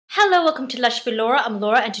Hello, welcome to Lush with Laura. I'm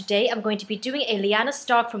Laura and today I'm going to be doing a Lyanna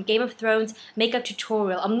Stark from Game of Thrones makeup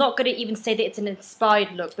tutorial. I'm not going to even say that it's an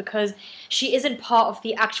inspired look because she isn't part of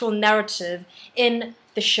the actual narrative in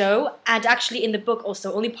the show and actually in the book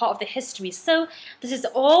also, only part of the history. So this is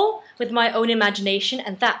all with my own imagination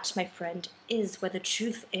and that, my friend, is where the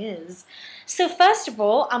truth is. So first of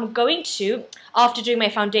all, I'm going to, after doing my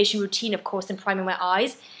foundation routine of course and priming my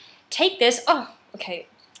eyes, take this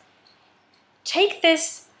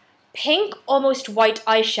pink, almost white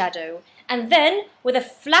eyeshadow, and then with a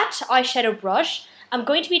flat eyeshadow brush, I'm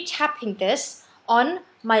going to be tapping this on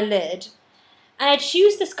my lid. And I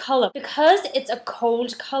choose this color because it's a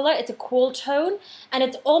cold color, it's a cool tone, and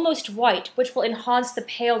it's almost white, which will enhance the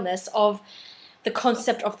paleness of the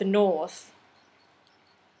concept of the North.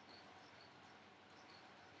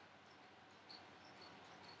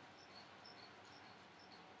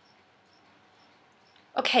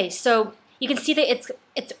 Okay, so you can see that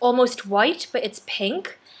it's almost white, but it's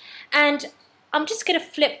pink. And I'm just going to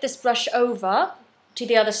flip this brush over to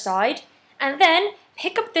the other side and then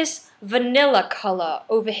pick up this vanilla color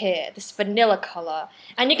over here, this vanilla color.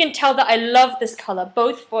 And you can tell that I love this color,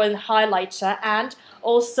 both for a highlighter and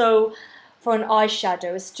also for an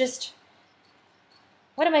eyeshadow. It's just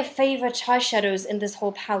one of my favorite eyeshadows in this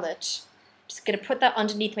whole palette. Just going to put that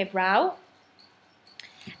underneath my brow.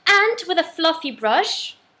 And with a fluffy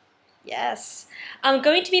brush, yes, I'm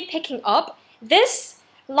going to be picking up this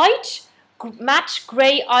light matte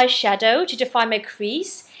grey eyeshadow to define my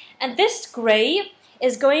crease. And this grey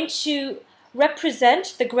is going to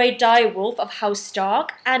represent the grey direwolf of House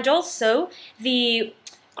Stark and also the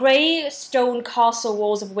grey stone castle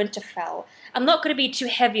walls of Winterfell. I'm not going to be too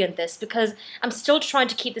heavy on this because I'm still trying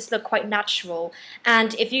to keep this look quite natural.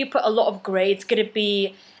 And if you put a lot of grey, it's going to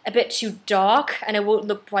be a bit too dark and it won't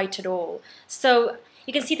look bright at all. So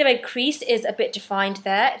you can see that my crease is a bit defined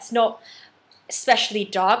there. It's not especially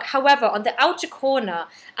dark. However, on the outer corner,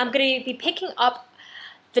 I'm going to be picking up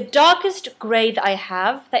the darkest grey that I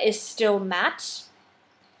have that is still matte.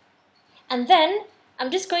 And then I'm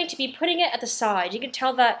just going to be putting it at the side. You can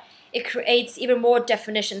tell that it creates even more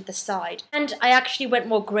definition at the side. And I actually went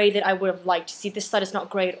more grey than I would have liked. See, this side is not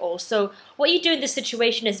grey at all. So what you do in this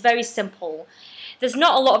situation is very simple. There's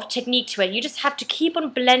not a lot of technique to it. You just have to keep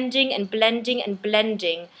on blending and blending and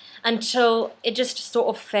blending until it just sort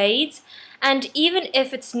of fades. And even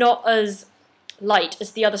if it's not as light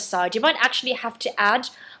as the other side, you might actually have to add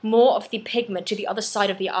more of the pigment to the other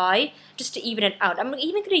side of the eye just to even it out. I'm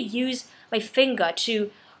even going to use my finger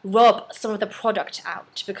to rub some of the product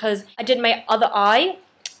out because I did my other eye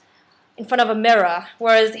in front of a mirror,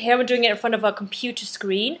 whereas here I'm doing it in front of a computer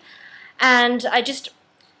screen, and I just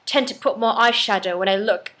tend to put more eyeshadow when I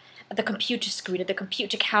look at the computer screen, at the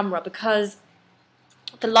computer camera, because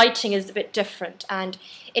the lighting is a bit different and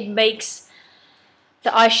it makes the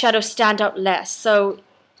eyeshadow stand out less. So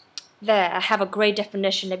there, I have a grey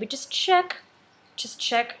definition. Let me just check.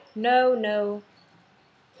 No.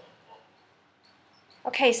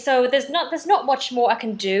 Okay, so there's not much more I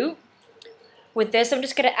can do with this. I'm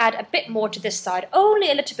just going to add a bit more to this side, only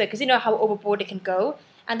a little bit, because you know how overboard it can go,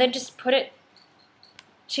 and then just put it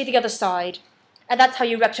to the other side. And that's how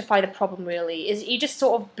you rectify the problem, really, is you just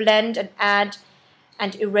sort of blend and add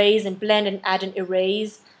and erase and blend and add and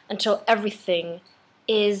erase until everything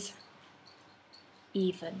is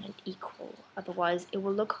even and equal. Otherwise, it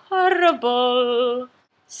will look horrible.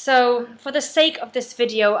 So, for the sake of this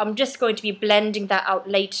video, I'm just going to be blending that out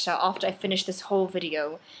later after I finish this whole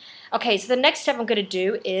video. Okay, so the next step I'm going to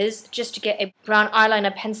do is just to get a brown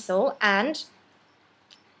eyeliner pencil, and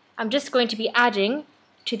I'm just going to be adding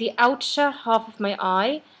to the outer half of my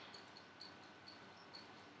eye.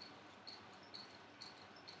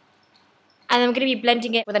 And I'm going to be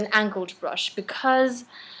blending it with an angled brush because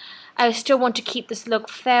I still want to keep this look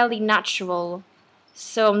fairly natural.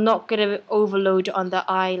 So I'm not going to overload on the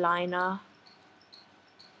eyeliner.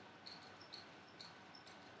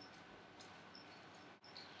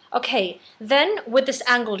 Okay, then with this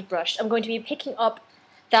angled brush, I'm going to be picking up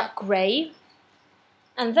that grey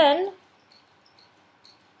and then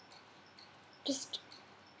just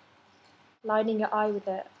lining your eye with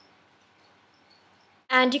it.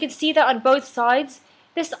 And you can see that on both sides,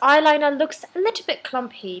 this eyeliner looks a little bit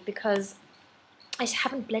clumpy because I just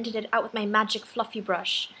haven't blended it out with my magic fluffy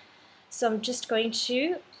brush. So I'm just going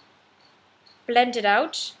to blend it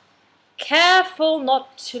out. Careful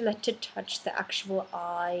not to let it touch the actual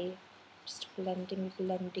eye. Just blending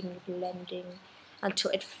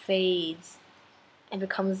until it fades and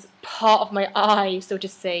becomes part of my eye, so to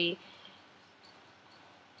say.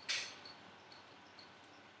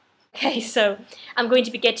 Okay, so I'm going to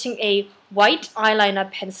be getting a white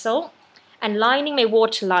eyeliner pencil and lining my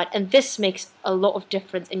waterline, and this makes a lot of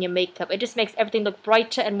difference in your makeup. It just makes everything look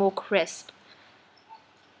brighter and more crisp.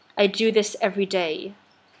 I do this every day.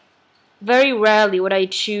 Very rarely would I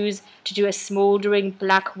choose to do a smoldering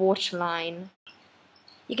black waterline.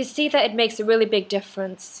 You can see that it makes a really big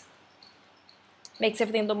difference. Makes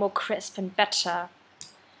everything look more crisp and better.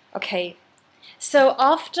 Okay, so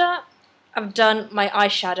after I've done my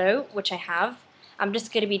eyeshadow, which I have, I'm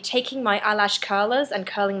just going to be taking my eyelash curlers and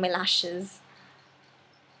curling my lashes.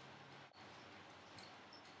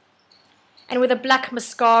 And with a black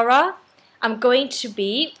mascara, I'm going to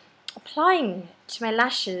be applying it to my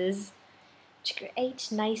lashes to create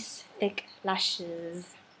nice thick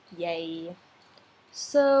lashes. Yay.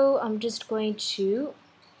 So I'm just going to,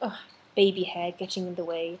 baby hair getting in the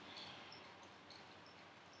way.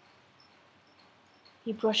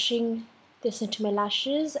 Be brushing this into my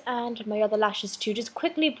lashes and my other lashes too, just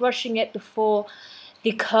quickly brushing it before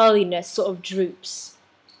the curliness sort of droops.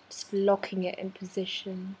 Just locking it in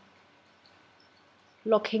position.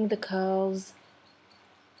 Locking the curls.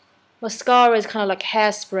 Mascara is kind of like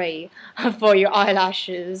hairspray for your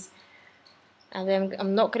eyelashes. And then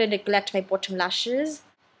I'm not going to neglect my bottom lashes.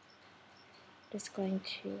 Just going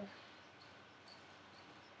to...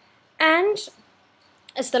 And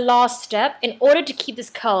as the last step, in order to keep this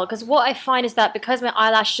curl, because what I find is that because my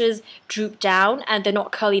eyelashes droop down and they're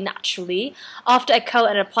not curly naturally, after I curl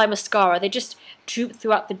and apply mascara, they just droop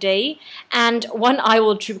throughout the day, and one eye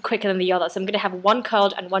will droop quicker than the other, so I'm going to have one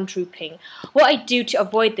curled and one drooping. What I do to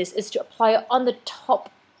avoid this is to apply it on the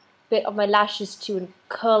top bit of my lashes too and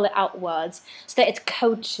curl it outwards so that it's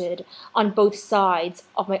coated on both sides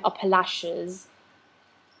of my upper lashes.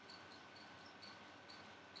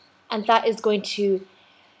 And that is going to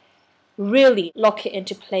really lock it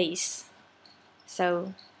into place.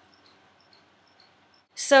 So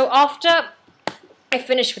after I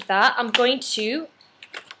finish with that, I'm going to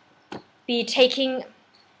be taking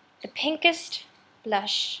the pinkest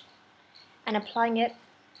blush and applying it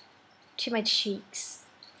to my cheeks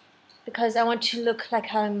because I want to look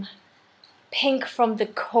like I'm pink from the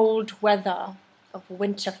cold weather of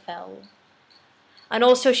Winterfell. And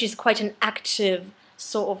also she's quite an active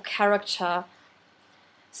sort of character,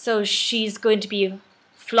 so she's going to be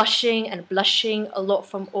flushing and blushing a lot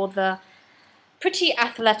from all the pretty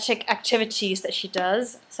athletic activities that she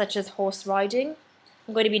does, such as horse riding.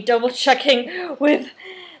 I'm going to be double checking with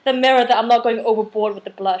the mirror that I'm not going overboard with the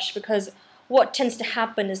blush, because what tends to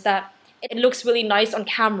happen is that it looks really nice on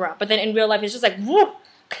camera, but then in real life it's just like whoop,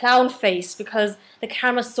 clown face, because the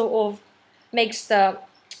camera sort of makes the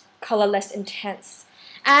color less intense.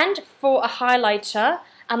 And for a highlighter,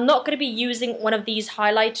 I'm not going to be using one of these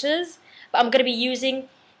highlighters, but I'm going to be using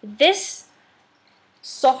this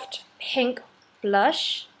soft pink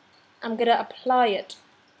blush. I'm going to apply it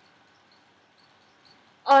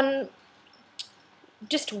on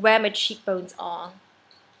just where my cheekbones are.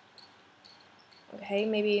 Okay,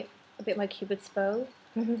 maybe a bit my Cupid's bow.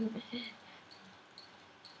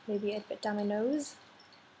 Maybe a bit down my nose.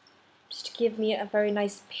 Just to give me a very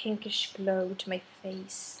nice pinkish glow to my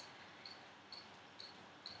face.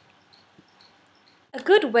 A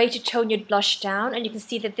good way to tone your blush down, and you can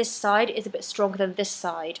see that this side is a bit stronger than this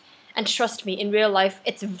side. And trust me, in real life,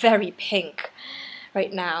 it's very pink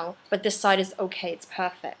right now. But this side is okay, it's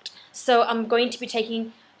perfect. So I'm going to be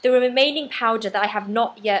taking the remaining powder that I have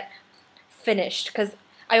not yet finished, because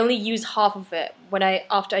I only use half of it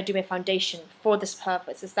after I do my foundation for this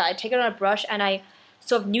purpose, is that I take it on a brush and I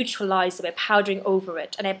sort of neutralize it by powdering over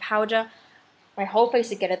it. And I powder my whole face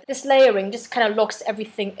together. This layering just kind of locks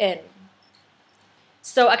everything in.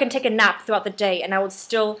 So I can take a nap throughout the day and I will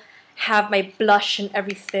still have my blush and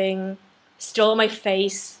everything still on my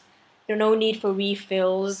face. There's no need for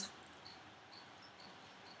refills.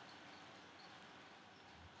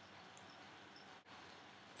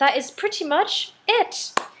 That is pretty much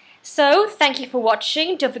it. So, thank you for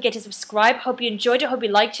watching. Don't forget to subscribe. Hope you enjoyed it. Hope you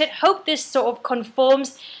liked it. Hope this sort of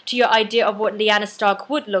conforms to your idea of what Lyanna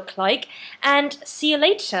Stark would look like. And see you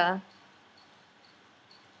later.